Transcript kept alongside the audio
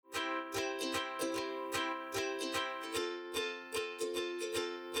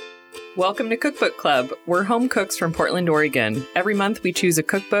Welcome to Cookbook Club. We're home cooks from Portland, Oregon. Every month we choose a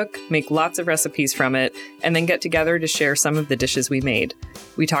cookbook, make lots of recipes from it, and then get together to share some of the dishes we made.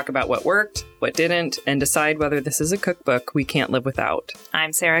 We talk about what worked, what didn't, and decide whether this is a cookbook we can't live without.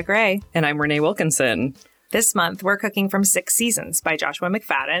 I'm Sarah Gray. And I'm Renee Wilkinson. This month, we're cooking from 6 Seasons by Joshua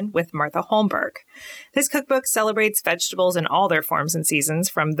McFadden with Martha Holmberg. This cookbook celebrates vegetables in all their forms and seasons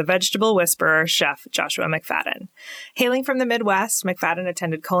from the vegetable whisperer chef Joshua McFadden. Hailing from the Midwest, McFadden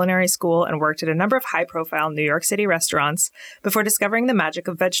attended culinary school and worked at a number of high-profile New York City restaurants before discovering the magic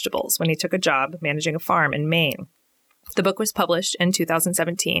of vegetables when he took a job managing a farm in Maine. The book was published in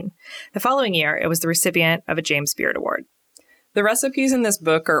 2017. The following year, it was the recipient of a James Beard Award. The recipes in this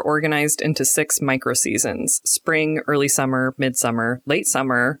book are organized into 6 micro-seasons: spring, early summer, midsummer, late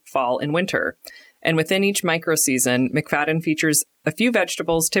summer, fall, and winter. And within each micro-season, McFadden features a few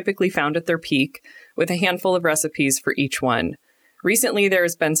vegetables typically found at their peak, with a handful of recipes for each one. Recently, there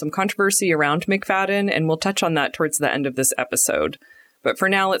has been some controversy around McFadden, and we'll touch on that towards the end of this episode. But for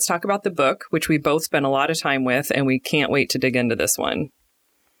now, let's talk about the book, which we both spent a lot of time with, and we can't wait to dig into this one.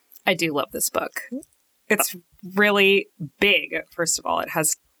 I do love this book. It's really big. First of all, it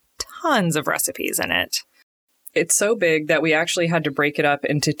has tons of recipes in it. It's so big that we actually had to break it up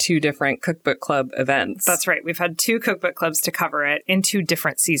into 2 different Cookbook Club events. That's right. We've had 2 cookbook clubs to cover it in 2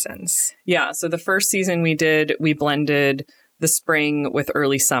 different seasons. Yeah. So the first season we blended the spring with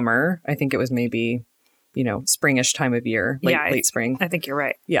early summer. I think it was maybe, springish time of year, late spring. I think you're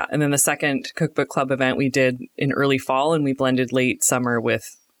right. Yeah. And then the second Cookbook Club event we did in early fall, and we blended late summer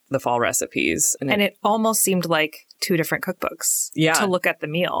with the fall recipes. And it almost seemed like 2 different cookbooks to look at the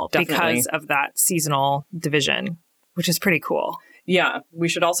meal because of that seasonal division, which is pretty cool. Yeah. We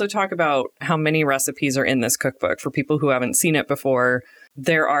should also talk about how many recipes are in this cookbook. For people who haven't seen it before,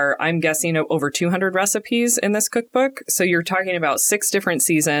 there are, I'm guessing, over 200 recipes in this cookbook. So you're talking about 6 different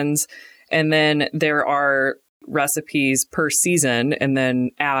seasons, and then there are recipes per season, and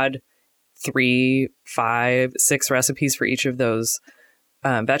then add 3, 5, 6 recipes for each of those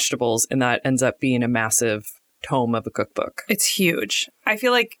vegetables, and that ends up being a massive tome of a cookbook. It's huge. I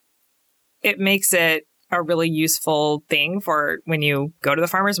feel like it makes it a really useful thing for when you go to the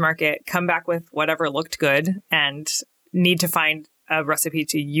farmer's market, come back with whatever looked good, and need to find a recipe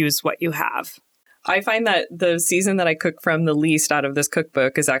to use what you have. I find that the season that I cook from the least out of this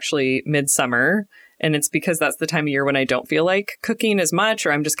cookbook is actually midsummer. And it's because that's the time of year when I don't feel like cooking as much,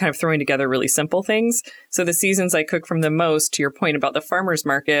 or I'm just kind of throwing together really simple things. So the seasons I cook from the most, to your point about the farmer's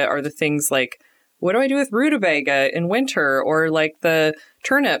market, are the things like, what do I do with rutabaga in winter? Or like the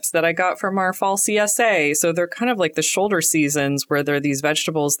turnips that I got from our fall CSA. So they're kind of like the shoulder seasons where they're these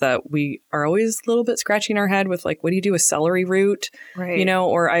vegetables that we are always a little bit scratching our head with, like, what do you do with celery root? Right.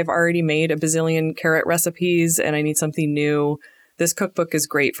 Or I've already made a bazillion carrot recipes and I need something new. This cookbook is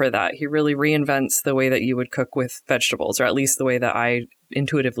great for that. He really reinvents the way that you would cook with vegetables, or at least the way that I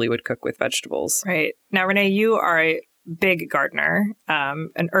intuitively would cook with vegetables. Right. Now, Renee, you are a big gardener,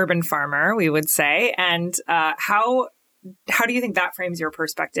 an urban farmer, we would say. And how do you think that frames your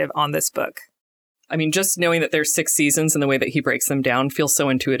perspective on this book? I mean, just knowing that there's 6 seasons and the way that he breaks them down feels so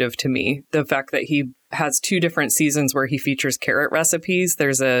intuitive to me. The fact that he has 2 different seasons where he features carrot recipes.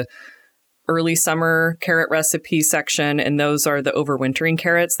 There's a early summer carrot recipe section, and those are the overwintering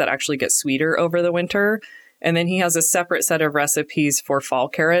carrots that actually get sweeter over the winter. And then he has a separate set of recipes for fall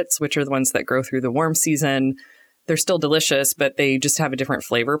carrots, which are the ones that grow through the warm season. They're still delicious, but they just have a different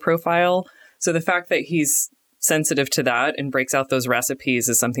flavor profile. So the fact that he's sensitive to that and breaks out those recipes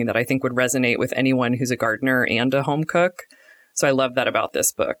is something that I think would resonate with anyone who's a gardener and a home cook. So I love that about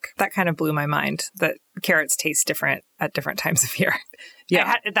this book. That kind of blew my mind, that carrots taste different at different times of year.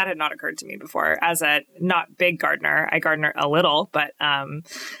 Yeah. That had not occurred to me before. As a not big gardener, I garden a little, but,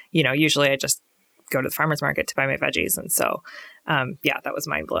 usually I just go to the farmer's market to buy my veggies. And so, that was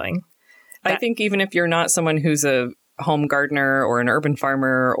mind blowing. I think even if you're not someone who's a home gardener or an urban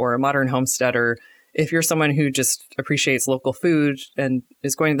farmer or a modern homesteader, if you're someone who just appreciates local food and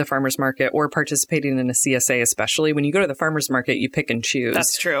is going to the farmer's market or participating in a CSA, especially when you go to the farmer's market, you pick and choose.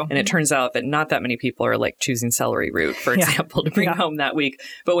 That's true. And it turns out that not that many people are like choosing celery root, for example, to bring home that week.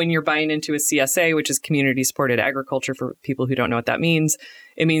 But when you're buying into a CSA, which is community supported agriculture for people who don't know what that means,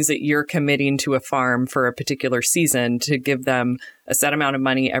 it means that you're committing to a farm for a particular season to give them a set amount of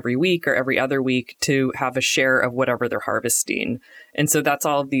money every week or every other week to have a share of whatever they're harvesting. And so that's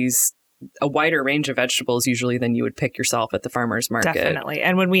all of these, a wider range of vegetables usually than you would pick yourself at the farmer's market. Definitely.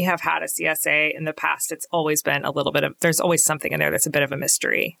 And when we have had a CSA in the past, it's always been a little bit of, there's always something in there that's a bit of a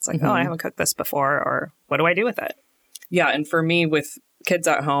mystery. It's like, oh, I haven't cooked this before, or what do I do with it? Yeah. And for me, with kids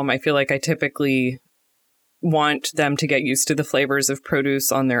at home, I feel like I typically want them to get used to the flavors of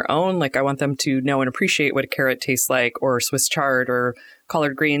produce on their own. Like I want them to know and appreciate what a carrot tastes like, or Swiss chard or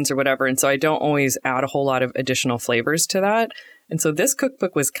collard greens or whatever. And so I don't always add a whole lot of additional flavors to that. And so this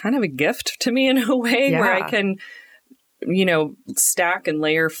cookbook was kind of a gift to me in a way where I can, stack and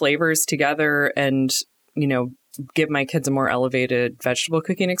layer flavors together and, give my kids a more elevated vegetable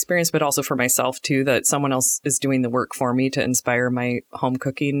cooking experience, but also for myself too, that someone else is doing the work for me to inspire my home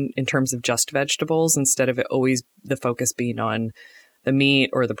cooking in terms of just vegetables, instead of it always the focus being on the meat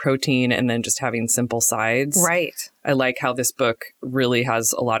or the protein and then just having simple sides. Right. I like how this book really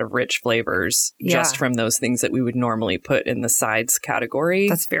has a lot of rich flavors just from those things that we would normally put in the sides category.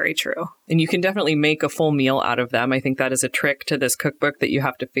 That's very true. And you can definitely make a full meal out of them. I think that is a trick to this cookbook that you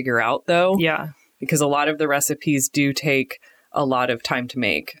have to figure out, though. Yeah. Because a lot of the recipes do take a lot of time to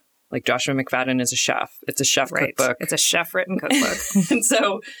make. Like Joshua McFadden is a chef. It's a chef cookbook. It's a chef-written cookbook. And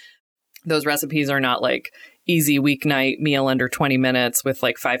so those recipes are not like easy weeknight meal under 20 minutes with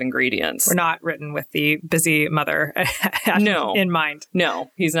like 5 ingredients. We're not written with the busy mother in mind.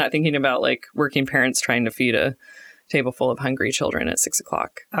 No, he's not thinking about like working parents trying to feed a table full of hungry children at 6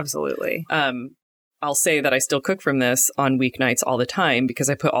 o'clock. Absolutely. I'll say that I still cook from this on weeknights all the time because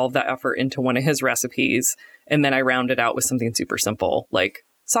I put all of that effort into one of his recipes. And then I round it out with something super simple like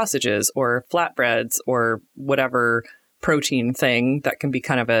sausages or flatbreads or whatever protein thing that can be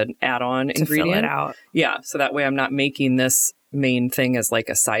kind of an add-on ingredient. Fill it out. Yeah. So that way I'm not making this main thing as like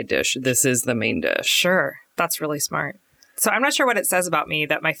a side dish. This is the main dish. Sure. That's really smart. So I'm not sure what it says about me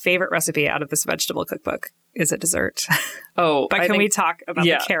that my favorite recipe out of this vegetable cookbook is a dessert. Oh, but can we talk about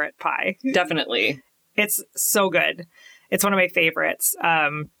the carrot pie? Definitely. It's so good. It's one of my favorites.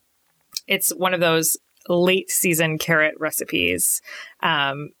 It's one of those late season carrot recipes.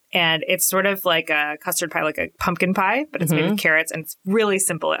 And it's sort of like a custard pie, like a pumpkin pie, but it's made with carrots, and it's really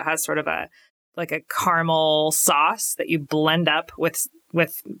simple. It has sort of a caramel sauce that you blend up with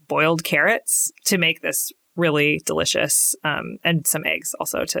boiled carrots to make this really delicious, and some eggs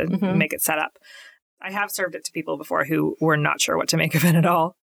also to make it set up. I have served it to people before who were not sure what to make of it at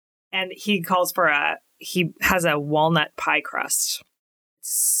all. And he has a walnut pie crust. It's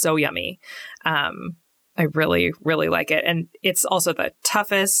so yummy. I really, really like it. And it's also the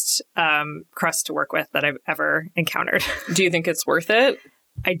toughest crust to work with that I've ever encountered. Do you think it's worth it?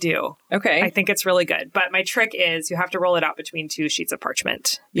 I do. Okay. I think it's really good. But my trick is you have to roll it out between 2 sheets of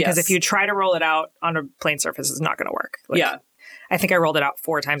parchment. Because if you try to roll it out on a plain surface, it's not going to work. I think I rolled it out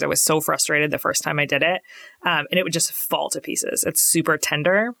 4 times. I was so frustrated the first time I did it. And it would just fall to pieces. It's super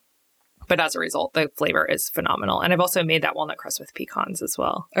tender. But as a result, the flavor is phenomenal. And I've also made that walnut crust with pecans as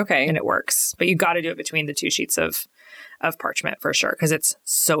well. Okay. And it works. But you got to do it between the 2 sheets of parchment for sure. Because it's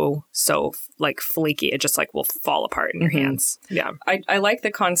so like flaky. It just like will fall apart in your hands. Yeah. I like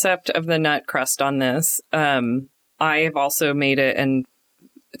the concept of the nut crust on this. I have also made it, and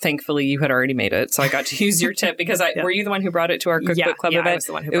thankfully you had already made it. So I got to use your tip because were you the one who brought it to our cookbook club event? I was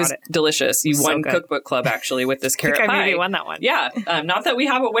the one who brought it. It was delicious. You won cookbook club actually with this carrot pie. I maybe won that one. Yeah. Not that we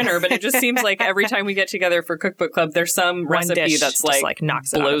have a winner, but it just seems like every time we get together for cookbook club, there's some recipe that's like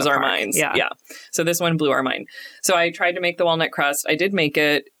knocks blows our minds. Yeah. So this one blew our mind. So I tried to make the walnut crust. I did make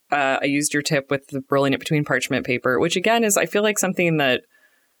it. I used your tip with rolling it between parchment paper, which again is, I feel like, something that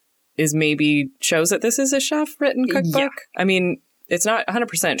is maybe shows that this is a chef-written cookbook. Yeah. I mean, it's not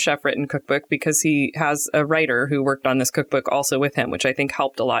 100% chef-written cookbook because he has a writer who worked on this cookbook also with him, which I think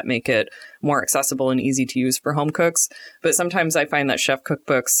helped a lot make it more accessible and easy to use for home cooks. But sometimes I find that chef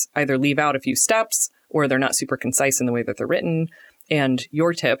cookbooks either leave out a few steps or they're not super concise in the way that they're written. And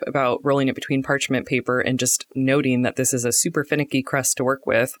your tip about rolling it between parchment paper and just noting that this is a super finicky crust to work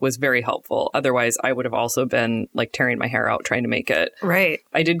with was very helpful. Otherwise, I would have also been like tearing my hair out trying to make it. Right.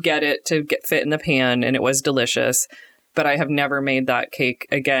 I did get it to fit in the pan and it was delicious. But I have never made that cake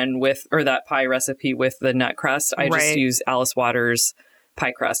again or that pie recipe with the nut crust. I just use Alice Waters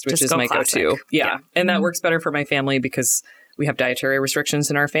pie crust, which is my go-to. Yeah. And that works better for my family because we have dietary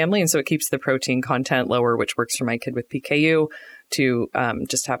restrictions in our family. And so it keeps the protein content lower, which works for my kid with PKU, to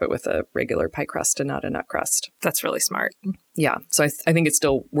just have it with a regular pie crust and not a nut crust. That's really smart. Yeah. So I think it's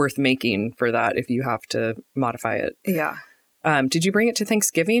still worth making for that if you have to modify it. Yeah. Did you bring it to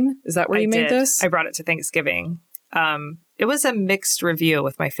Thanksgiving? Is that where you made this? I brought it to Thanksgiving. It was a mixed review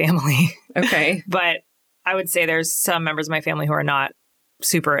with my family. Okay. But I would say there's some members of my family who are not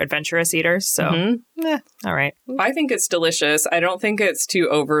super adventurous eaters. So, all right. I think it's delicious. I don't think it's too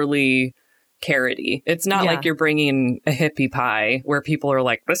overly carroty. It's not like you're bringing a hippie pie where people are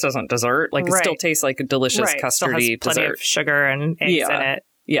like, this isn't dessert. Like it still tastes like a delicious custardy still has plenty dessert. Of sugar and eggs in it.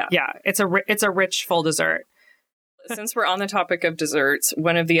 Yeah. Yeah. It's a rich, full dessert. Since we're on the topic of desserts,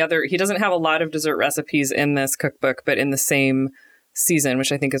 he doesn't have a lot of dessert recipes in this cookbook, but in the same season,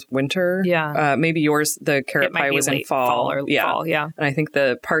 which I think is winter. Yeah. Maybe yours, the carrot pie was in fall. Fall. And I think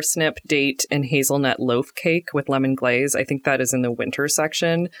the parsnip, date, and hazelnut loaf cake with lemon glaze, I think that is in the winter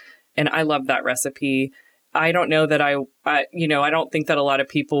section. And I love that recipe. I don't know that I don't think that a lot of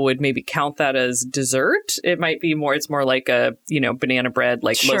people would maybe count that as dessert. It might be it's more like a, banana bread,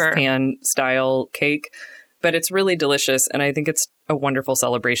 like loaf pan style cake. But it's really delicious. And I think it's a wonderful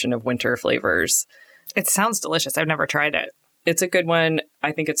celebration of winter flavors. It sounds delicious. I've never tried it. It's a good one.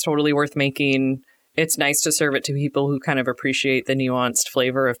 I think it's totally worth making. It's nice to serve it to people who kind of appreciate the nuanced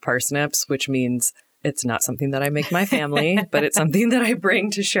flavor of parsnips, which means it's not something that I make my family, but it's something that I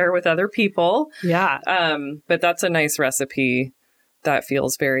bring to share with other people. Yeah. But that's a nice recipe that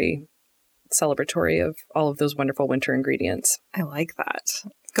feels very celebratory of all of those wonderful winter ingredients. I like that.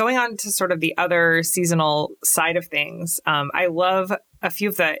 Going on to sort of the other seasonal side of things, I love a few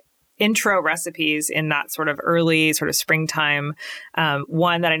of the intro recipes in that sort of early sort of springtime.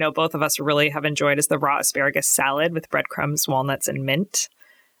 One that I know both of us really have enjoyed is the raw asparagus salad with breadcrumbs, walnuts, and mint.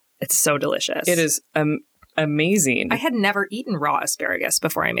 It's so delicious. It is amazing. I had never eaten raw asparagus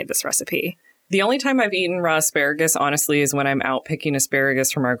before I made this recipe. The only time I've eaten raw asparagus, honestly, is when I'm out picking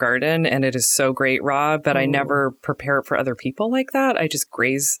asparagus from our garden, and it is so great raw, but I never prepare it for other people like that. I just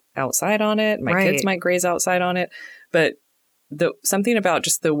graze outside on it. My kids might graze outside on it, but something about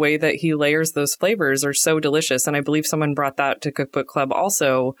just the way that he layers those flavors are so delicious. And I believe someone brought that to Cookbook Club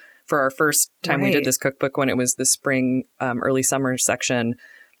also for our first time we did this cookbook when it was the spring, early summer section.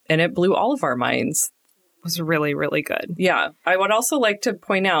 And it blew all of our minds. It was really, really good. Yeah. I would also like to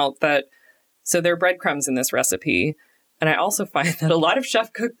point out that, so there are breadcrumbs in this recipe. And I also find that a lot of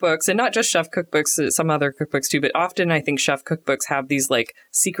chef cookbooks, and not just chef cookbooks, some other cookbooks too, but often I think chef cookbooks have these like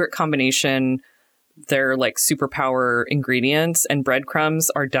secret combination. They're like superpower ingredients, and breadcrumbs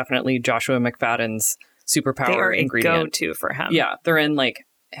are definitely Joshua McFadden's superpower ingredient. They are a go-to for him. Yeah, they're in like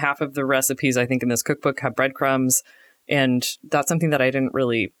half of the recipes I think in this cookbook have breadcrumbs, and that's something that I didn't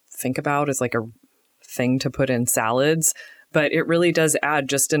really think about as like a thing to put in salads, but it really does add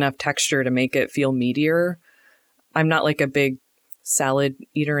just enough texture to make it feel meatier. I'm not like a big salad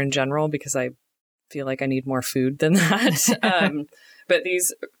eater in general because I feel like I need more food than that. But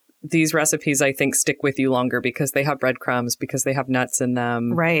these recipes, I think, stick with you longer because they have breadcrumbs, because they have nuts in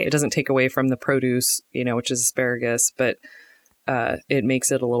them. Right. It doesn't take away from the produce, which is asparagus, but it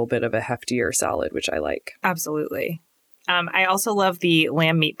makes it a little bit of a heftier salad, which I like. Absolutely. I also love the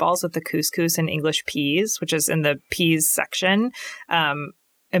lamb meatballs with the couscous and English peas, which is in the peas section.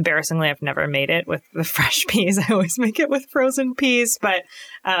 Embarrassingly, I've never made it with the fresh peas. I always make it with frozen peas, but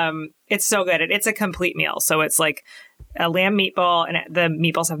it's so good. It's a complete meal. So it's like a lamb meatball, and the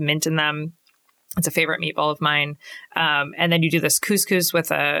meatballs have mint in them. It's a favorite meatball of mine. And then you do this couscous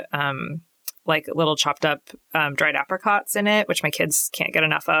with a like little chopped up dried apricots in it, which my kids can't get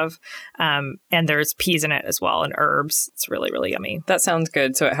enough of. And there's peas in it as well, and herbs. It's really, really yummy. That sounds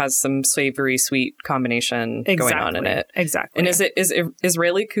good. So it has some savory, sweet combination going on in it. Exactly. And is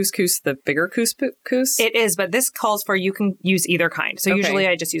Israeli couscous the bigger couscous? It is, but this calls for you can use either kind. So usually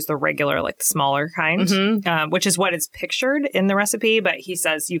I just use the regular, like the smaller kind, which is what is pictured in the recipe. But he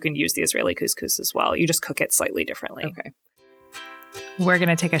says you can use the Israeli couscous as well. You just cook it slightly differently. Okay. We're going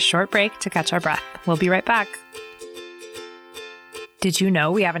to take a short break to catch our breath. We'll be right back. Did you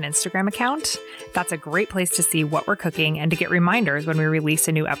know we have an Instagram account? That's a great place to see what we're cooking and to get reminders when we release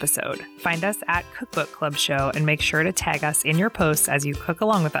a new episode. Find us at Cookbook Club Show and make sure to tag us in your posts as you cook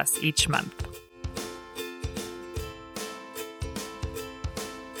along with us each month.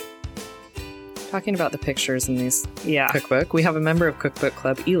 Talking about the pictures in these cookbook, we have a member of Cookbook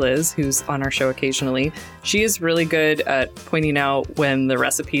Club, Eliz, who's on our show occasionally. She is really good at pointing out when the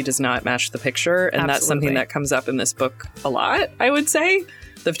recipe does not match the picture, and that's something that comes up in this book a lot, I would say.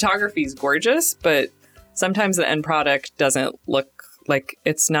 The photography is gorgeous, but sometimes the end product doesn't look like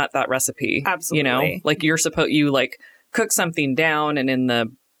it's not that recipe. Absolutely. Like you like cook something down, and in the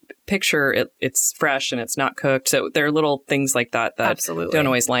picture it's fresh and it's not cooked. So there are little things like that don't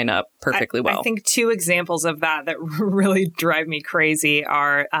always line up perfectly well. I think two examples of that really drive me crazy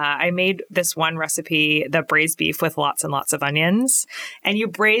are I made this one recipe, the braised beef with lots and lots of onions, and you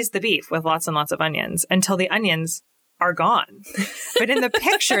braise the beef with lots and lots of onions until the onions are gone. But in the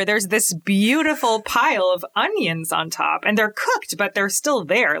picture, there's this beautiful pile of onions on top, and they're cooked, but they're still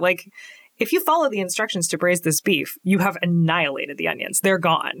there. Like, if you follow the instructions to braise this beef, you have annihilated the onions. They're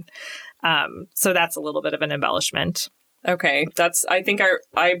gone. So that's a little bit of an embellishment. Okay. I think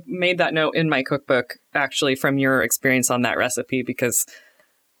I made that note in my cookbook, actually, from your experience on that recipe, because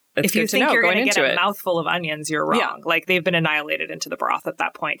if you think you're going to get a mouthful of onions, you're wrong. Yeah. Like they've been annihilated into the broth at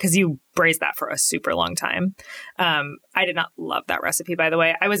that point because you braise that for a super long time. I did not love that recipe, by the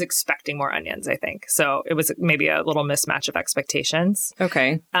way. I was expecting more onions, I think. So it was maybe a little mismatch of expectations.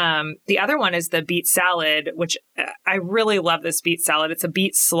 Okay. The other one is the beet salad, which I really love this beet salad. It's a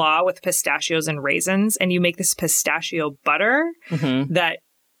beet slaw with pistachios and raisins. And you make this pistachio butter that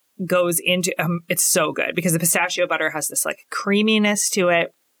goes into it's so good because the pistachio butter has this like creaminess to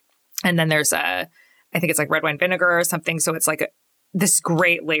it. And then there's I think it's like red wine vinegar or something. So it's like this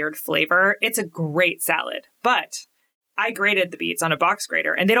great layered flavor. It's a great salad. But I grated the beets on a box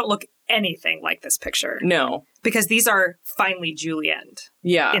grater and they don't look anything like this picture. No. Because these are finely julienned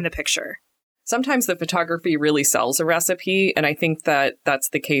in the picture. Sometimes the photography really sells a recipe, and I think that that's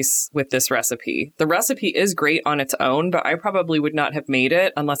the case with this recipe. The recipe is great on its own, but I probably would not have made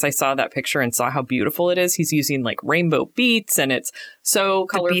it unless I saw that picture and saw how beautiful it is. He's using like rainbow beets, and it's so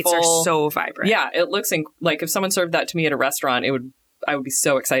colorful. The beets are so vibrant. Yeah, it looks like if someone served that to me at a restaurant, I would be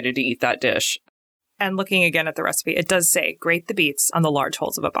so excited to eat that dish. And looking again at the recipe, it does say grate the beets on the large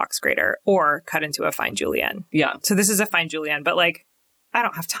holes of a box grater or cut into a fine julienne. Yeah. So this is a fine julienne, but like, I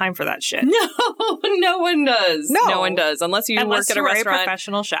don't have time for that shit. No one does. No one does. Unless you work at a restaurant. A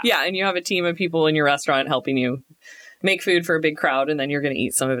professional chef. Yeah, and you have a team of people in your restaurant helping you make food for a big crowd, and then you're going to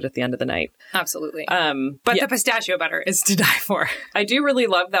eat some of it at the end of the night. Absolutely. But the pistachio butter is to die for. I do really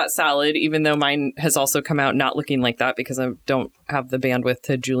love that salad, even though mine has also come out not looking like that because I don't have the bandwidth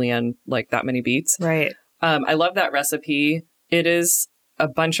to julienne like that many beets. Right. I love that recipe. It is a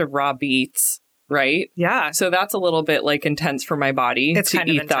bunch of raw beets. Right? Yeah. So that's a little bit like intense for my body to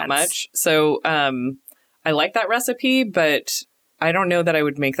eat that much. So I like that recipe, but I don't know that I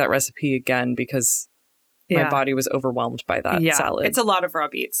would make that recipe again because my body was overwhelmed by that salad. It's a lot of raw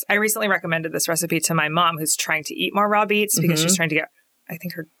beets. I recently recommended this recipe to my mom who's trying to eat more raw beets because she's trying to get, I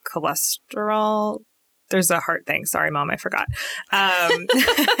think, her cholesterol. There's a heart thing. Sorry, Mom, I forgot.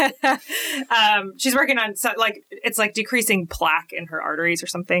 She's working on it's like decreasing plaque in her arteries or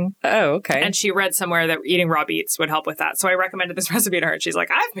something. Oh, okay. And she read somewhere that eating raw beets would help with that. So I recommended this recipe to her. And she's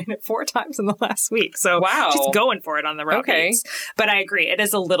like, I've made it 4 times in the last week. So wow. She's going for it on the raw beets. But I agree. It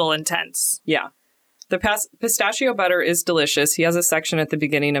is a little intense. Yeah. The pistachio butter is delicious. He has a section at the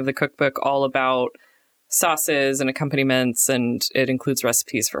beginning of the cookbook all about sauces and accompaniments, and it includes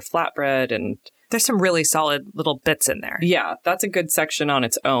recipes for flatbread and... There's some really solid little bits in there. Yeah, that's a good section on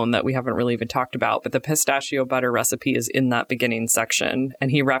its own that we haven't really even talked about. But the pistachio butter recipe is in that beginning section,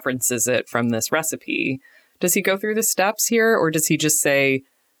 and he references it from this recipe. Does he go through the steps here, or does he just say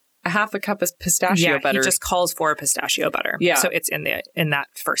a half a cup of pistachio butter? He just calls for pistachio butter. Yeah. So it's in that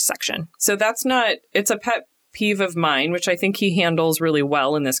first section. So it's a pet peeve of mine, which I think he handles really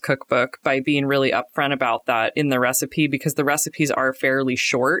well in this cookbook by being really upfront about that in the recipe, because the recipes are fairly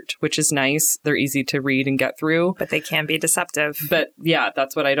short, which is nice. They're easy to read and get through. But they can be deceptive. But yeah,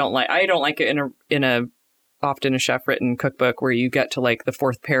 that's what I don't like. I don't like it in a often a chef written cookbook where you get to like the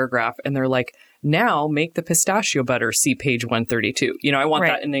 4th paragraph and they're like, now make the pistachio butter, see page 132. You know, I want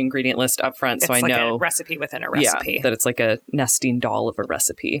that in the ingredient list up front so I know. It's like a recipe within a recipe. Yeah, that it's like a nesting doll of a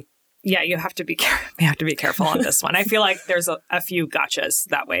recipe. Yeah, you have to be careful on this one. I feel like there's a few gotchas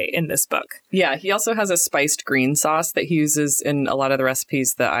that way in this book. Yeah, he also has a spiced green sauce that he uses in a lot of the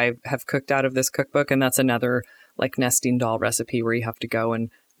recipes that I have cooked out of this cookbook. And that's another like nesting doll recipe where you have to go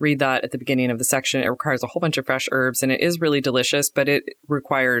and read that at the beginning of the section. It requires a whole bunch of fresh herbs and it is really delicious, but it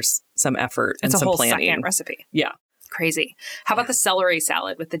requires some effort and some planning. It's a whole second recipe. Yeah. Crazy. How about the celery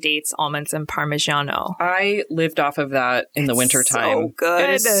salad with the dates, almonds, and Parmigiano? I lived off of that in the wintertime. So good. It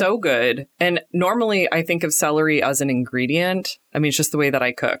is so good. And normally I think of celery as an ingredient. I mean, it's just the way that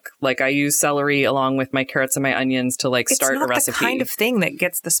I cook. Like I use celery along with my carrots and my onions to like start a recipe. It's not the kind of thing that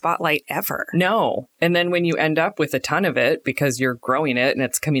gets the spotlight ever. No. And then when you end up with a ton of it because you're growing it and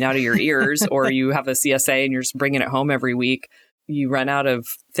it's coming out of your ears or you have a CSA and you're just bringing it home every week, you run out of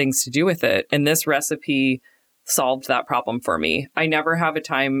things to do with it. And this recipe solved that problem for me. I never have a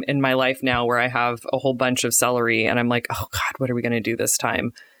time in my life now where I have a whole bunch of celery and I'm like, oh God, what are we going to do this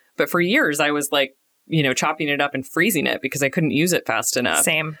time? But for years I was like, you know, chopping it up and freezing it because I couldn't use it fast enough.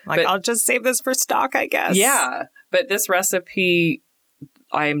 Same. Like, I'll just save this for stock, I guess. Yeah. But this recipe,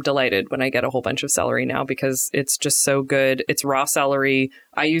 I am delighted when I get a whole bunch of celery now because it's just so good. It's raw celery.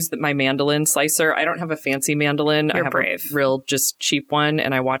 I use my mandolin slicer. I don't have a fancy mandolin. You're I have brave. A real just cheap one.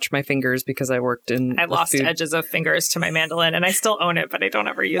 And I watch my fingers because I worked in I lost edges of fingers to my mandolin and I still own it, but I don't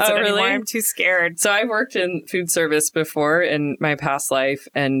ever use it really? anymore. I'm too scared. So I worked in food service before in my past life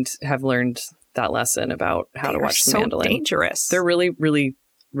and have learned that lesson about how to watch the mandolin. They're dangerous. They're really, really,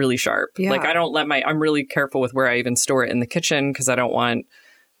 really sharp. Yeah. Like I'm really careful with where I even store it in the kitchen because I don't want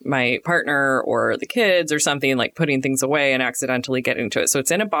my partner or the kids or something, like putting things away and accidentally getting to it. So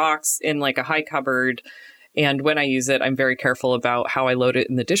it's in a box in like a high cupboard. And when I use it, I'm very careful about how I load it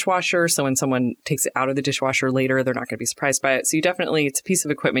in the dishwasher. So when someone takes it out of the dishwasher later, they're not going to be surprised by it. So it's a piece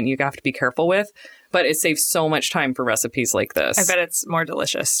of equipment you have to be careful with, but it saves so much time for recipes like this. I bet it's more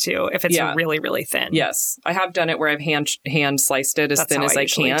delicious too if it's really, really thin. Yes. I have done it where I've hand sliced it as thin as I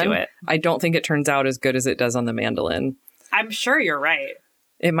can. Do it. I don't think it turns out as good as it does on the mandolin. I'm sure you're right.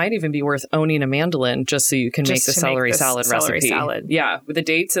 It might even be worth owning a mandolin just so you can make the celery salad recipe. Yeah, with the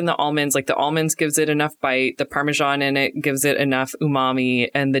dates and the almonds, like the almonds gives it enough bite, the Parmesan in it gives it enough umami,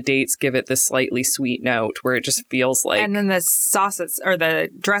 and the dates give it this slightly sweet note where it just feels like... And then the sauce or the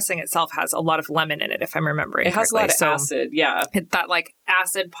dressing itself has a lot of lemon in it, if I'm remembering correctly. It has a lot of acid, yeah. That like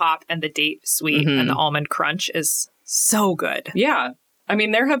acid pop and the date sweet and the almond crunch is so good. Yeah. I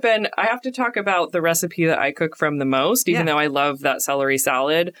mean, I have to talk about the recipe that I cook from the most, even though I love that celery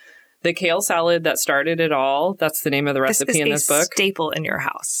salad. The kale salad that started it all, that's the name of the recipe in this book. This is a staple in your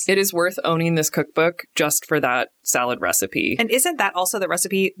house. It is worth owning this cookbook just for that salad recipe. And isn't that also the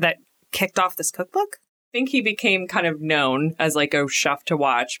recipe that kicked off this cookbook? I think he became kind of known as like a chef to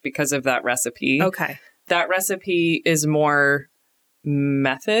watch because of that recipe. Okay. That recipe is more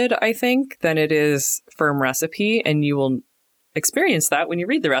method, I think, than it is firm recipe. And you will experience that when you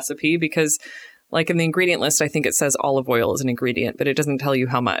read the recipe because like in the ingredient list, I think it says olive oil is an ingredient, but it doesn't tell you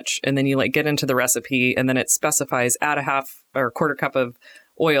how much. And then you like get into the recipe and then it specifies add a half or a quarter cup of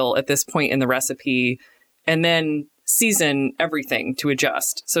oil at this point in the recipe and then season everything to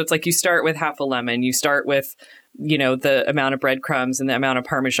adjust. So it's like you start with half a lemon, you start with, the amount of breadcrumbs and the amount of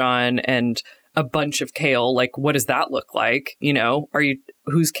Parmesan and a bunch of kale. Like, what does that look like?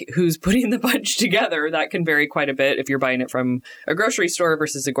 Who's putting the bunch together? That can vary quite a bit if you're buying it from a grocery store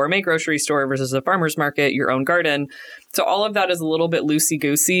versus a gourmet grocery store versus a farmer's market, your own garden. So all of that is a little bit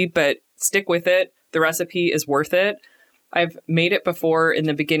loosey-goosey, but stick with it. The recipe is worth it. I've made it before in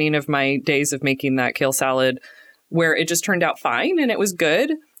the beginning of my days of making that kale salad where it just turned out fine and it was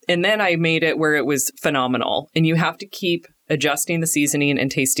good. And then I made it where it was phenomenal. And you have to keep adjusting the seasoning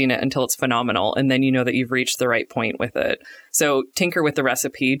and tasting it until it's phenomenal. And then you know that you've reached the right point with it. So tinker with the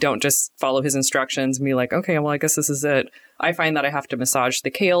recipe. Don't just follow his instructions and be like, okay, well, I guess this is it. I find that I have to massage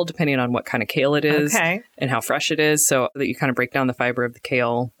the kale depending on what kind of kale it is and how fresh it is. So that you kind of break down the fiber of the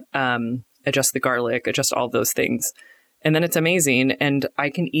kale, adjust the garlic, adjust all those things. And then it's amazing. And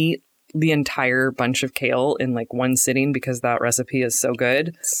I can eat the entire bunch of kale in like one sitting because that recipe is so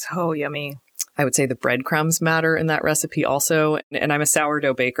good. So yummy. I would say the breadcrumbs matter in that recipe also. And I'm a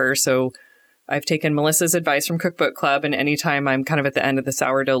sourdough baker, so I've taken Melissa's advice from Cookbook Club, and anytime I'm kind of at the end of the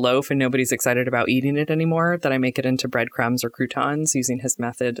sourdough loaf and nobody's excited about eating it anymore, that I make it into breadcrumbs or croutons using his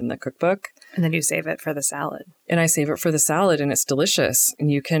method in the cookbook. And then you save it for the salad. And I save it for the salad, and it's delicious.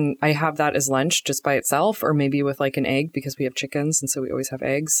 And I have that as lunch just by itself, or maybe with like an egg because we have chickens, and so we always have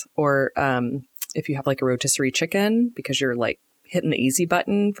eggs. Or if you have like a rotisserie chicken because you're like hitting the easy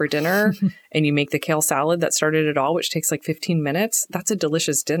button for dinner and you make the kale salad that started it all, which takes like 15 minutes, that's a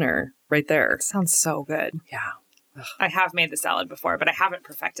delicious dinner right there. Sounds so good. Yeah. Ugh. I have made the salad before, but I haven't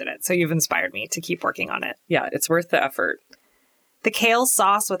perfected it. So you've inspired me to keep working on it. Yeah, it's worth the effort. The kale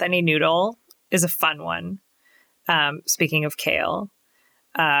sauce with any noodle is a fun one. Speaking of kale,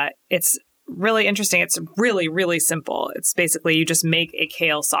 it's really interesting. It's really, really simple. It's basically you just make a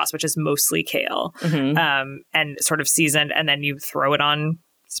kale sauce, which is mostly kale, and sort of seasoned, and then you throw it on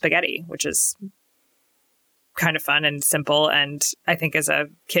spaghetti, which is kind of fun and simple, and I think is a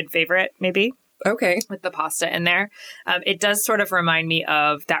kid favorite, maybe. Okay. With the pasta in there. It does sort of remind me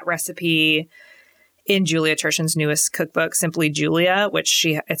of that recipe in Julia Turshen's newest cookbook, Simply Julia, which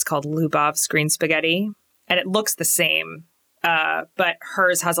it's called Lubov's green spaghetti, and it looks the same. But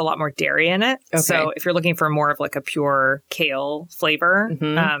hers has a lot more dairy in it. Okay. So if you're looking for more of like a pure kale flavor,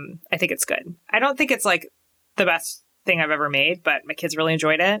 I think it's good. I don't think it's like the best thing I've ever made, but my kids really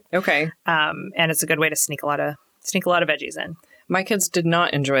enjoyed it. Okay. And it's a good way to sneak a lot of veggies in. My kids did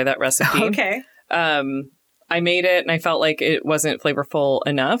not enjoy that recipe. Okay. I made it and I felt like it wasn't flavorful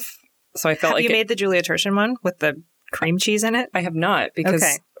enough. So I felt Have you made the Julia Turshen one with the cream cheese in it? I have not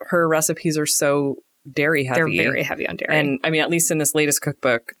because her recipes are so dairy heavy. They're very heavy on dairy. And I mean, at least in this latest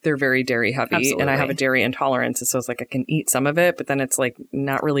cookbook, they're very dairy heavy. Absolutely. And I have a dairy intolerance. And so it's like I can eat some of it, but then it's like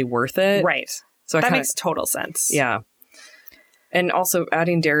not really worth it. Right. So that makes total sense. Yeah. And also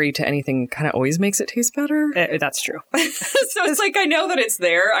adding dairy to anything kind of always makes it taste better. That's true. So it's like I know that it's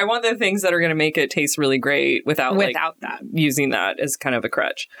there. I want the things that are going to make it taste really great without that using that as kind of a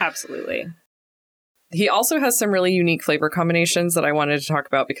crutch. Absolutely. He also has some really unique flavor combinations that I wanted to talk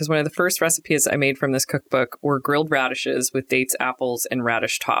about because one of the first recipes I made from this cookbook were grilled radishes with dates, apples, and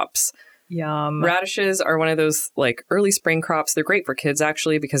radish tops. Yum. Radishes are one of those like early spring crops. They're great for kids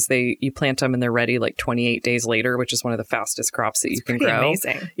actually because you plant them and they're ready like 28 days later, which is one of the fastest crops that you can grow.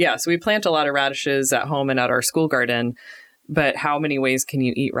 Amazing. Yeah, so we plant a lot of radishes at home and at our school garden. But how many ways can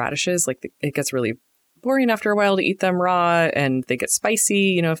you eat radishes? Like it gets really boring after a while to eat them raw, and they get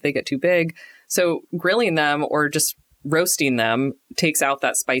spicy, if they get too big. So grilling them or just roasting them takes out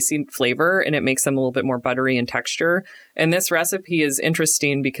that spicy flavor and it makes them a little bit more buttery in texture. And this recipe is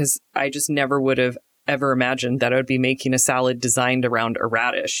interesting because I just never would have ever imagined that I would be making a salad designed around a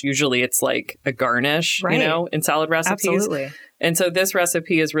radish. Usually it's like a garnish, in salad recipes. Absolutely. And so this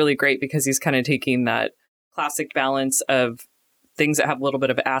recipe is really great because he's kind of taking that classic balance of things that have a little bit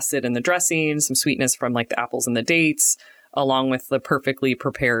of acid in the dressing, some sweetness from like the apples and the dates, along with the perfectly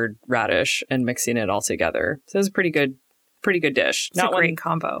prepared radish and mixing it all together. So it's a pretty good dish. It's a great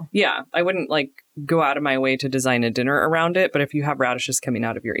combo. Yeah. I wouldn't like go out of my way to design a dinner around it, but if you have radishes coming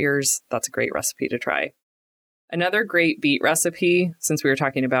out of your ears, that's a great recipe to try. Another great beet recipe, since we were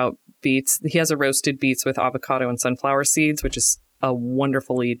talking about beets, he has a roasted beets with avocado and sunflower seeds, which is a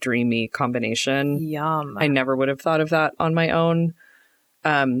wonderfully dreamy combination. Yum. I never would have thought of that on my own.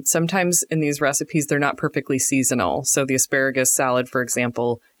 Sometimes in these recipes, they're not perfectly seasonal. So the asparagus salad, for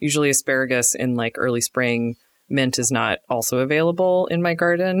example, usually asparagus in like early spring, mint is not also available in my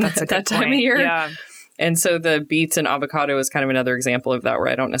garden at that time of year. Yeah. And so the beets and avocado is kind of another example of that, where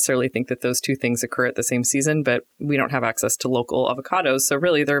I don't necessarily think that those two things occur at the same season, but we don't have access to local avocados. So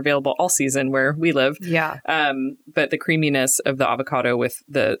really they're available all season where we live. Yeah. But the creaminess of the avocado with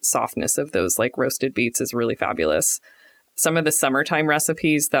the softness of those like roasted beets is really fabulous. Some of the summertime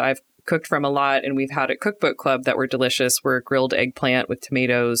recipes that I've cooked from a lot and we've had at Cookbook Club that were delicious were grilled eggplant with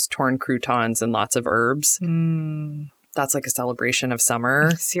tomatoes, torn croutons, and lots of herbs. That's like a celebration of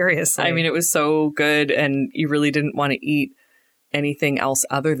summer. Seriously. I mean, it was so good and you really didn't want to eat anything else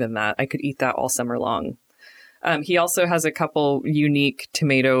other than that. I could eat that all summer long. He also has a couple unique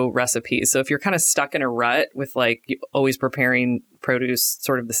tomato recipes. So if you're kind of stuck in a rut with like always preparing produce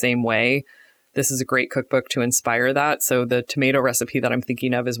sort of the same way, this is a great cookbook to inspire that. So the tomato recipe that I'm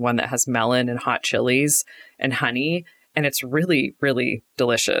thinking of is one that has melon and hot chilies and honey. And it's really, really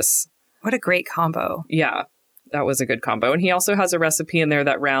delicious. What a great combo. Yeah, that was a good combo. And he also has a recipe in there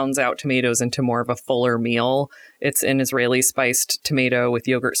that rounds out tomatoes into more of a fuller meal. It's an Israeli spiced tomato with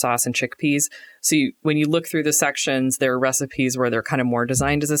yogurt sauce and chickpeas. So when you look through the sections, there are recipes where they're kind of more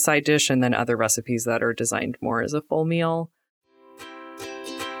designed as a side dish and then other recipes that are designed more as a full meal.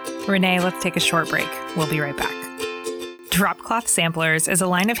 Renee, let's take a short break. We'll be right back. Dropcloth Samplers is a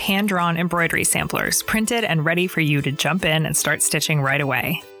line of hand-drawn embroidery samplers, printed and ready for you to jump in and start stitching right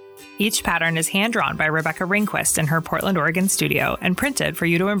away. Each pattern is hand-drawn by Rebecca Ringquist in her Portland, Oregon studio and printed for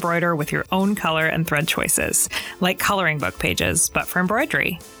you to embroider with your own color and thread choices, like coloring book pages, but for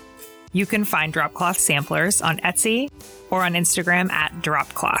embroidery. You can find Dropcloth Samplers on Etsy or on Instagram at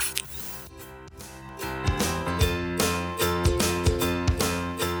Dropcloth.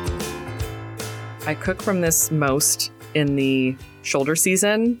 I cook from this most in the shoulder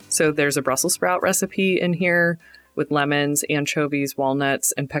season. So there's a Brussels sprout recipe in here with lemons, anchovies,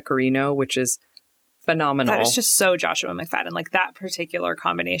 walnuts, and pecorino, which is phenomenal. That is just so Joshua McFadden, like that particular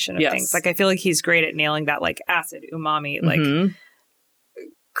combination of Yes. things. Like I feel like he's great at nailing that like acid, umami, like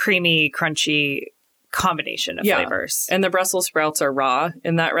creamy, crunchy combination of flavors. And the Brussels sprouts are raw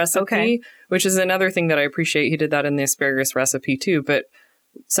in that recipe, which is another thing that I appreciate. He did that in the asparagus recipe too, but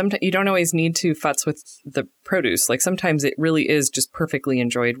sometimes you don't always need to futz with the produce. Like sometimes it really is just perfectly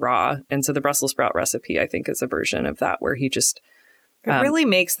enjoyed raw. And so the Brussels sprout recipe, I think, is a version of that where he just... It really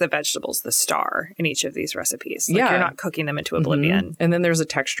makes the vegetables the star in each of these recipes. Like you're not cooking them into oblivion. And then there's a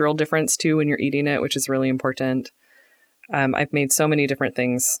textural difference too when you're eating it, which is really important. I've made so many different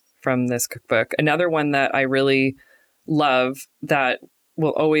things from this cookbook. Another one that I really love that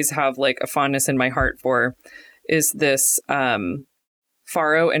will always have like a fondness in my heart for is this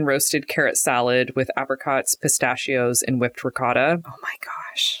farro and roasted carrot salad with apricots, pistachios, and whipped ricotta. Oh my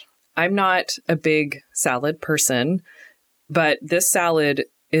gosh. I'm not a big salad person, but this salad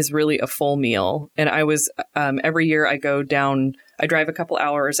is really a full meal. And I was, every year I drive a couple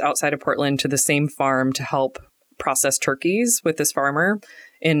hours outside of Portland to the same farm to help process turkeys with this farmer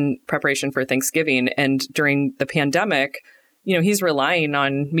in preparation for Thanksgiving. And during the pandemic, he's relying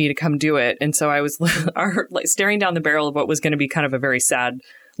on me to come do it. And so I was staring down the barrel of what was going to be kind of a very sad,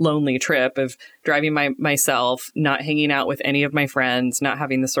 lonely trip of driving myself, not hanging out with any of my friends, not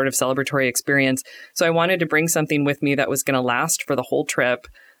having this sort of celebratory experience. So I wanted to bring something with me that was going to last for the whole trip.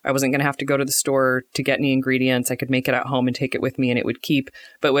 I wasn't going to have to go to the store to get any ingredients. I could make it at home and take it with me and it would keep,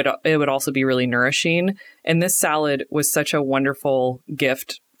 but it would also be really nourishing. And this salad was such a wonderful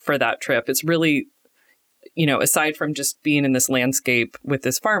gift for that trip. It's really, aside from just being in this landscape with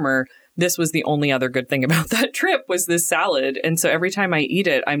this farmer, this was the only other good thing about that trip was this salad. And so every time I eat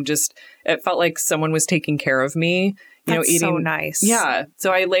it, it felt like someone was taking care of me. That's so nice. Yeah.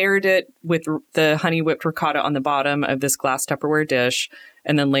 So I layered it with the honey whipped ricotta on the bottom of this glass Tupperware dish,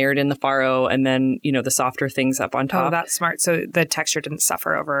 and then layered in the farro, and then, the softer things up on top. Oh, that's smart. So the texture didn't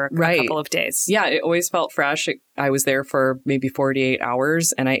suffer over a couple of days. Yeah, it always felt fresh. I was there for maybe 48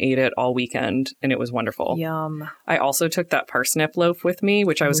 hours, and I ate it all weekend, and it was wonderful. Yum. I also took that parsnip loaf with me,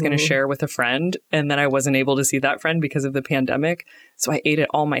 which I was going to share with a friend, and then I wasn't able to see that friend because of the pandemic. So I ate it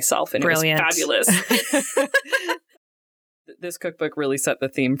all myself, and Brilliant. It was fabulous. This cookbook really set the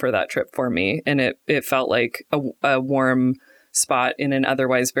theme for that trip for me, and it felt like a warm spot in an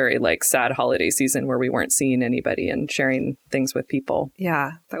otherwise very sad holiday season where we weren't seeing anybody and sharing things with people.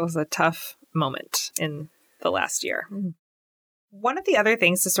 Yeah, that was a tough moment in the last year. One of the other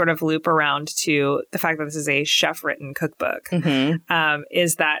things to sort of loop around to the fact that this is a chef-written cookbook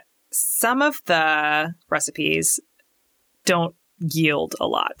is that some of the recipes don't yield a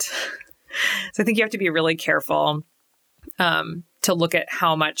lot. So I think you have to be really careful to look at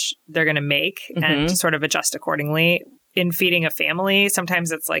how much they're going to make and to sort of adjust accordingly. In feeding a family,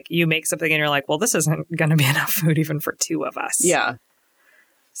 sometimes it's like you make something and you're like, well, this isn't going to be enough food even for two of us. Yeah.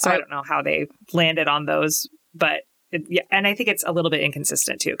 So I don't know how they landed on those, but and I think it's a little bit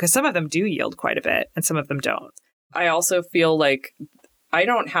inconsistent too, because some of them do yield quite a bit and some of them don't. I also feel like I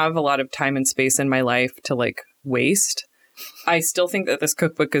don't have a lot of time and space in my life to waste. I still think that this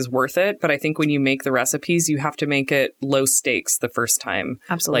cookbook is worth it, but I think when you make the recipes, you have to make it low stakes the first time.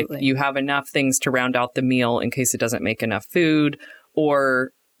 Absolutely. You have enough things to round out the meal in case it doesn't make enough food,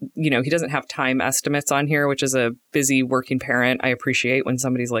 or, he doesn't have time estimates on here, which is a busy working parent. I appreciate when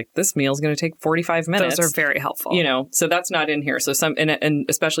somebody's like, this meal is going to take 45 minutes. Those are very helpful. So that's not in here. So and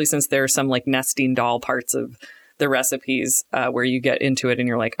especially since there are some nesting doll parts of the recipes where you get into it and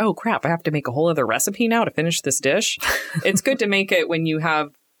you're like, oh, crap, I have to make a whole other recipe now to finish this dish. It's good to make it when you have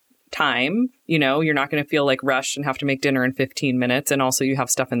time. You're not going to feel rushed and have to make dinner in 15 minutes. And also you have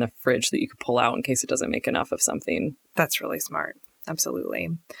stuff in the fridge that you could pull out in case it doesn't make enough of something. That's really smart. Absolutely.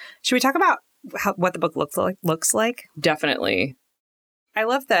 Should we talk about what the book looks like? Definitely. I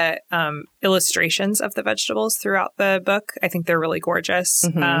love the illustrations of the vegetables throughout the book. I think they're really gorgeous.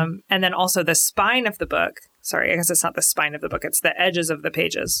 And then also the spine of the book. Sorry, I guess it's not the spine of the book. It's the edges of the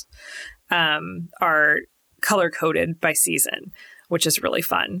pages are color-coded by season, which is really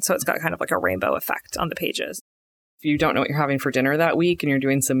fun. So it's got kind of a rainbow effect on the pages. If you don't know what you're having for dinner that week and you're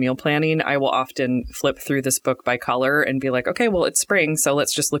doing some meal planning, I will often flip through this book by color and be like, okay, well, it's spring, so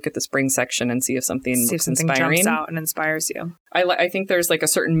let's just look at the spring section and see if something looks inspiring. Jumps out and inspires you. I think there's a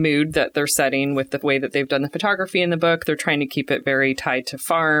certain mood that they're setting with the way that they've done the photography in the book. They're trying to keep it very tied to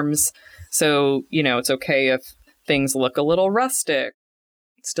farms. So, it's okay if things look a little rustic.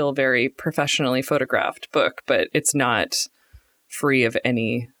 It's still a very professionally photographed book, but it's not free of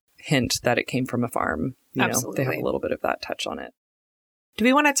any hint that it came from a farm. Absolutely. They have a little bit of that touch on it. Do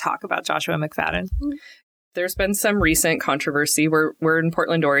we want to talk about Joshua McFadden? There's been some recent controversy. We're in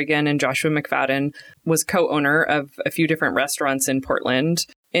Portland, Oregon, and Joshua McFadden was co-owner of a few different restaurants in Portland.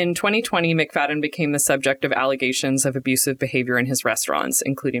 In 2020, McFadden became the subject of allegations of abusive behavior in his restaurants,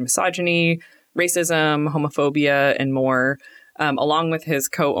 including misogyny, racism, homophobia, and more, along with his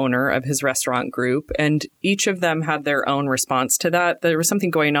co-owner of his restaurant group. And each of them had their own response to that. There was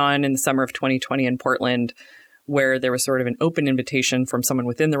something going on in the summer of 2020 in Portland where there was sort of an open invitation from someone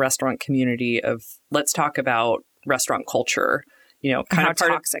within the restaurant community of, let's talk about restaurant culture. Kind how of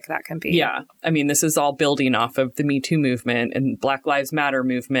toxic that can be. Yeah. I mean, this is all building off of the Me Too movement and Black Lives Matter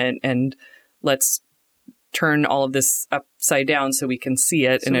movement. And let's turn all of this upside down so we can see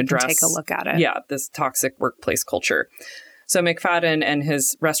it and address. Take a look at it. Yeah. This toxic workplace culture. So McFadden and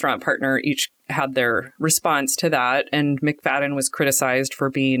his restaurant partner each had their response to that. And McFadden was criticized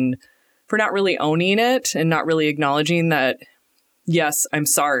for not really owning it and not really acknowledging that, yes, I'm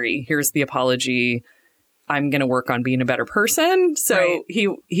sorry. Here's the apology. I'm going to work on being a better person. So right.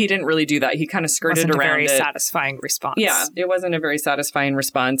 he didn't really do that. He kind of skirted around it. Wasn't a very satisfying response. Yeah, it wasn't a very satisfying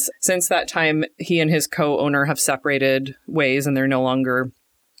response. Since that time, he and his co-owner have separated ways and they're no longer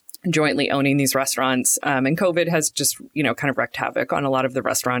jointly owning these restaurants. And COVID has just, kind of wreaked havoc on a lot of the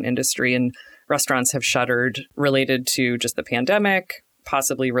restaurant industry, and restaurants have shuttered related to just the pandemic,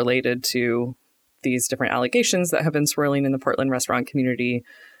 possibly related to these different allegations that have been swirling in the Portland restaurant community.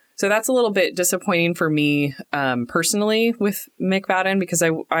 So that's a little bit disappointing for me personally with McFadden, because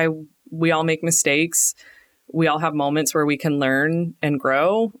we all make mistakes. We all have moments where we can learn and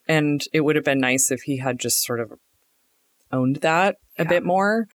grow. And it would have been nice if he had just sort of owned that a bit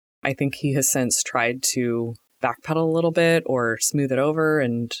more. I think he has since tried to backpedal a little bit or smooth it over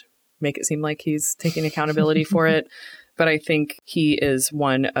and make it seem like he's taking accountability for it. But I think he is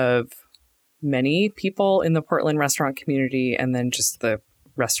one of many people in the Portland restaurant community, and then just the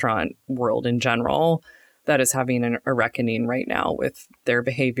restaurant world in general, that is having a reckoning right now with their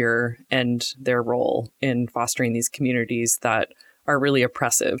behavior and their role in fostering these communities that are really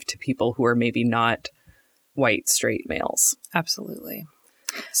oppressive to people who are maybe not white, straight males. Absolutely.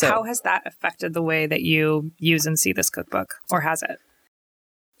 So, how has that affected the way that you use and see this cookbook, or has it?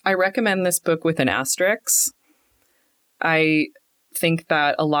 I recommend this book with an asterisk. I think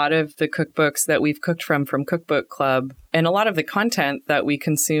that a lot of the cookbooks that we've cooked from Cookbook Club, and a lot of the content that we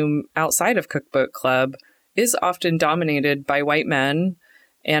consume outside of Cookbook Club, is often dominated by white men.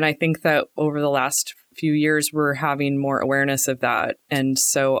 And I think that over the last few years, we're having more awareness of that. And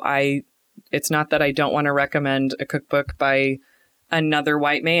so it's not that I don't want to recommend a cookbook by another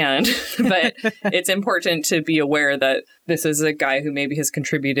white man, but it's important to be aware that this is a guy who maybe has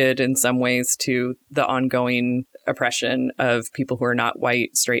contributed in some ways to the ongoing oppression of people who are not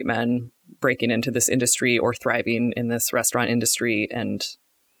white, straight men breaking into this industry or thriving in this restaurant industry and,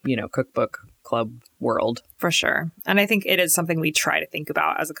 cookbook club world. For sure. And I think it is something we try to think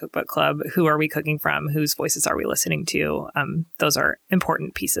about as a cookbook club. Who are we cooking from? Whose voices are we listening to? Those are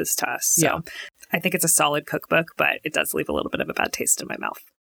important pieces to us. So yeah. I think it's a solid cookbook, but it does leave a little bit of a bad taste in my mouth.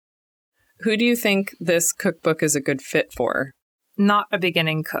 Who do you think this cookbook is a good fit for? Not a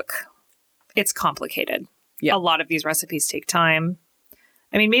beginning cook. It's complicated. Yeah. A lot of these recipes take time.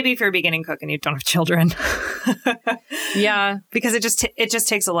 I mean, maybe if you're a beginning cook and you don't have children. Yeah. Because it just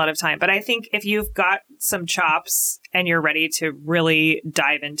takes a lot of time. But I think if you've got some chops and you're ready to really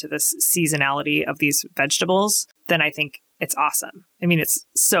dive into this seasonality of these vegetables, then I think it's awesome. I mean, it's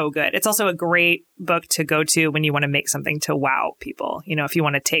so good. It's also a great book to go to when you want to make something to wow people. If you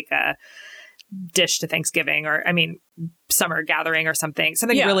want to take a dish to Thanksgiving or, summer gathering or something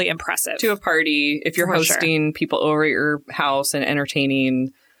really impressive. To a party, if you're hosting people over at your house and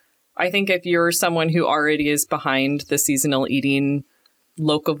entertaining. I think if you're someone who already is behind the seasonal eating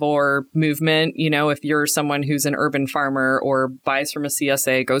locavore movement, if you're someone who's an urban farmer or buys from a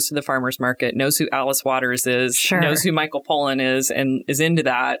CSA, goes to the farmer's market, knows who Alice Waters is, knows who Michael Pollan is, and is into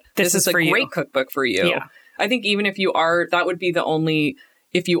that, this is a great cookbook for you. Yeah. I think even if you are, that would be the only,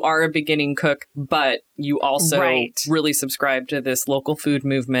 if you are a beginning cook, but you also really subscribe to this local food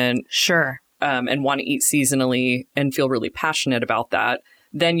movement. Sure. And want to eat seasonally and feel really passionate about that,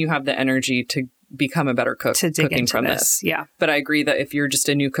 then you have the energy to become a better cook cooking from this. Yeah. But I agree that if you're just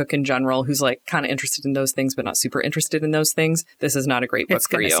a new cook in general who's like kind of interested in those things, but not super interested in those things, this is not a great book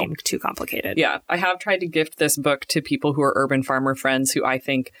for you. It's going to seem too complicated. Yeah. I have tried to gift this book to people who are urban farmer friends who I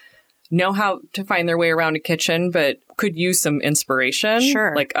think know how to find their way around a kitchen, but could use some inspiration.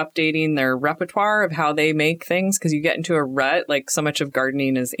 Sure. Like updating their repertoire of how they make things, because you get into a rut. Like so much of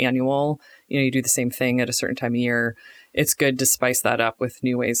gardening is annual. You do the same thing at a certain time of year. It's good to spice that up with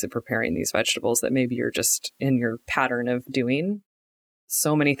new ways of preparing these vegetables that maybe you're just in your pattern of doing.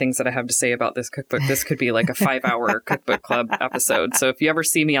 So many things that I have to say about this cookbook. This could be like a 5-hour cookbook club episode. So if you ever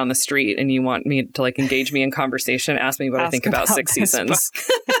see me on the street and you want me to engage me in conversation, ask me what I think about 6 seasons.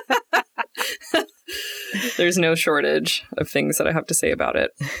 There's no shortage of things that I have to say about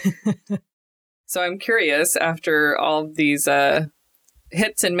it. So I'm curious, after all of these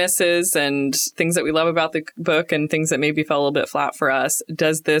hits and misses and things that we love about the book and things that maybe fell a little bit flat for us,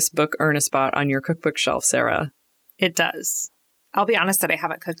 does this book earn a spot on your cookbook shelf, Sarah? It does. I'll be honest that I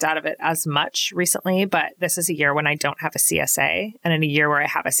haven't cooked out of it as much recently, but this is a year when I don't have a CSA. And in a year where I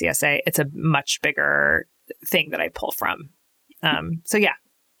have a CSA, it's a much bigger thing that I pull from. So yeah,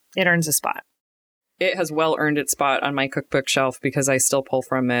 it earns a spot. It has well earned its spot on my cookbook shelf because I still pull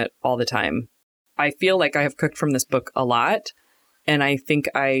from it all the time. I feel like I have cooked from this book a lot, and I think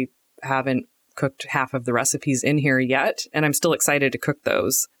I haven't cooked half of the recipes in here yet, and I'm still excited to cook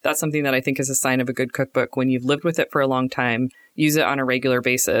those. That's something that I think is a sign of a good cookbook when you've lived with it for a long time, use it on a regular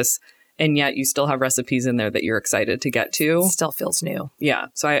basis, and yet you still have recipes in there that you're excited to get to. It still feels new. Yeah,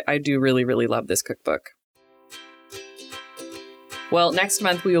 so I do really, really love this cookbook. Well, next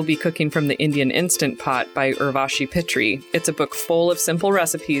month we will be cooking from the Indian Instant Pot by Urvashi Pitri. It's a book full of simple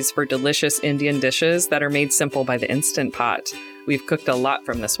recipes for delicious Indian dishes that are made simple by the Instant Pot. We've cooked a lot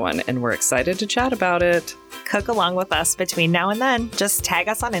from this one, and we're excited to chat about it. Cook along with us between now and then. Just tag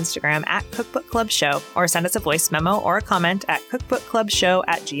us on Instagram at Cookbook Club Show or send us a voice memo or a comment at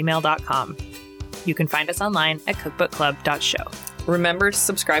cookbookclubshow@gmail.com. You can find us online at cookbookclub.show. Remember to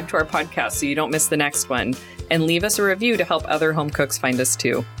subscribe to our podcast so you don't miss the next one, and leave us a review to help other home cooks find us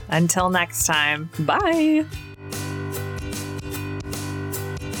too. Until next time. Bye!